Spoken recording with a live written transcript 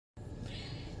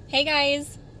Hey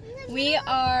guys, we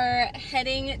are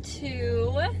heading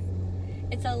to,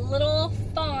 it's a little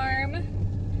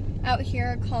farm out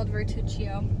here called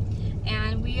Vertuccio,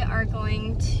 and we are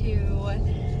going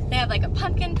to, they have like a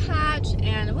pumpkin patch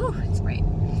and, woo, it's bright.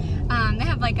 They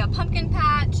have like a pumpkin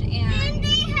patch and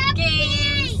they have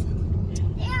games.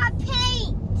 Paint. They have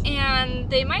paint. And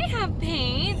they might have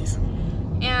paint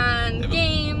and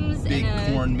games big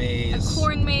and corn maze. a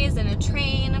corn maze and a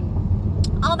train,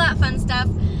 all that fun stuff.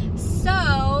 So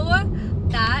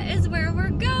that is where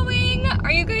we're going.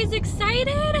 Are you guys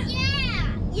excited?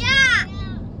 Yeah.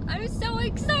 I'm so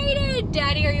excited.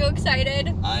 Daddy, are you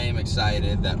excited? I am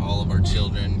excited that all of our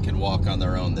children can walk on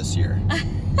their own this year.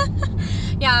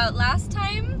 Yeah, last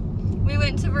time we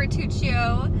went to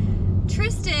Vertuccio,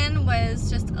 Tristan was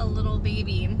just a little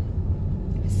baby.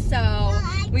 So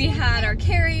we had our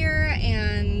carrier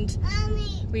and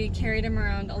we carried him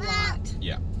around a lot.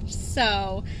 Yeah.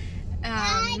 So,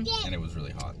 and it was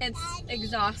really hot. it's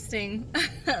exhausting.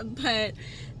 But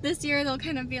this year they'll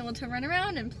kind of be able to run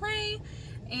around and play,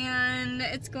 and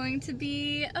it's going to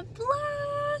be a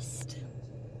blast.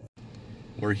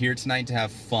 We're here tonight to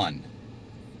have fun.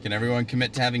 Can everyone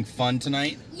commit to having fun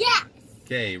tonight? Yes.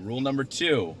 Okay, rule number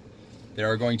 2. There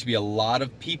are going to be a lot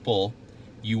of people.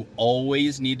 You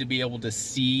always need to be able to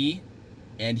see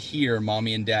and hear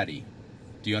mommy and daddy.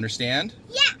 Do you understand?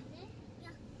 Yeah.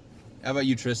 How about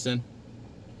you, Tristan?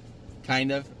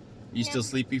 Kind of? You still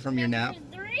sleepy from your nap?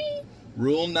 Number 3.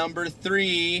 Rule number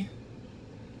 3.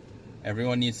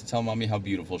 Everyone needs to tell mommy how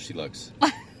beautiful she looks.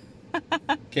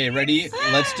 Okay, ready?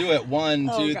 Let's do it. 1,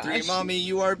 2, 3. Gosh. Mommy,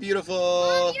 you are beautiful.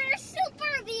 Mom, you're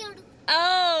super beautiful.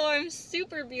 Oh, I'm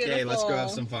super beautiful. Okay, let's go have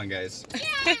some fun, guys.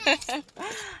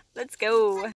 Let's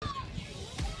go.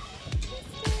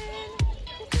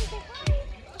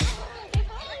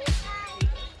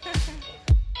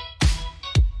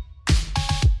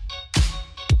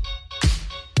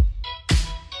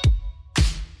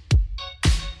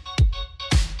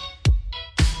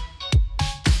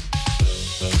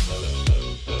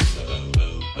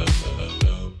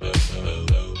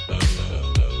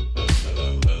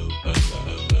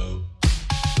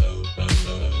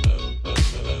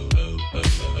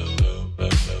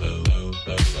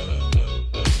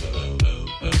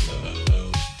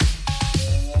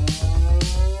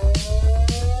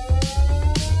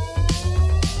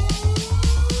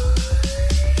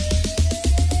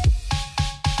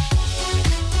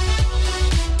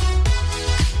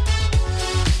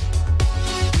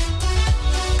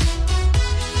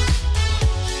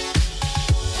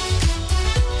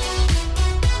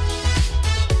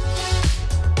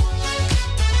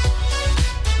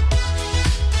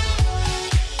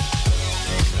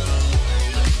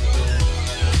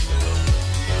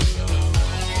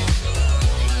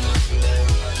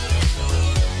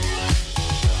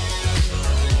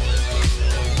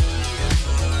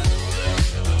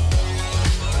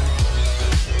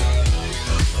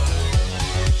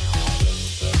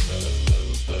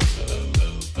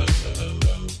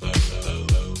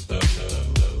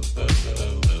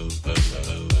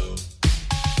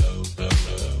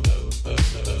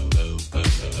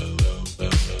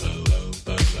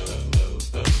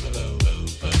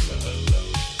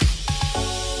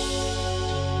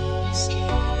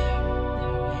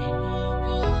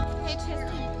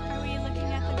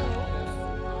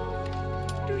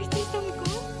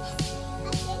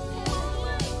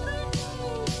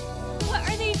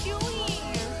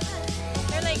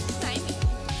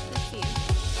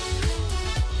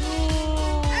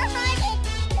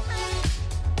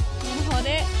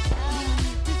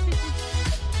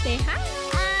 Say hi.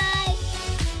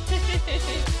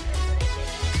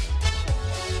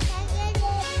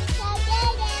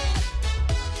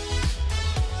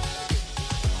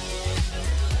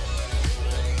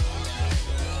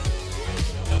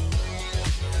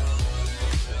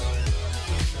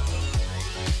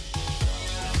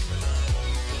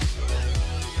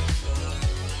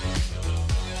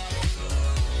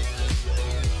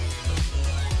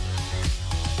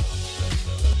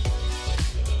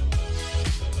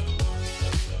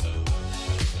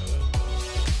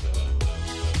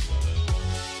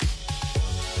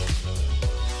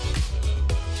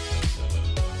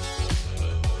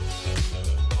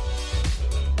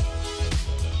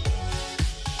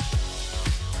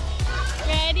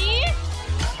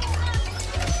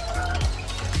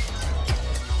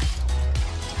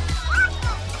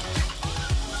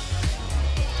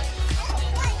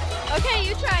 Okay,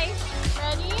 you try.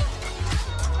 Ready?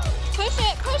 Push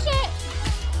it, push it.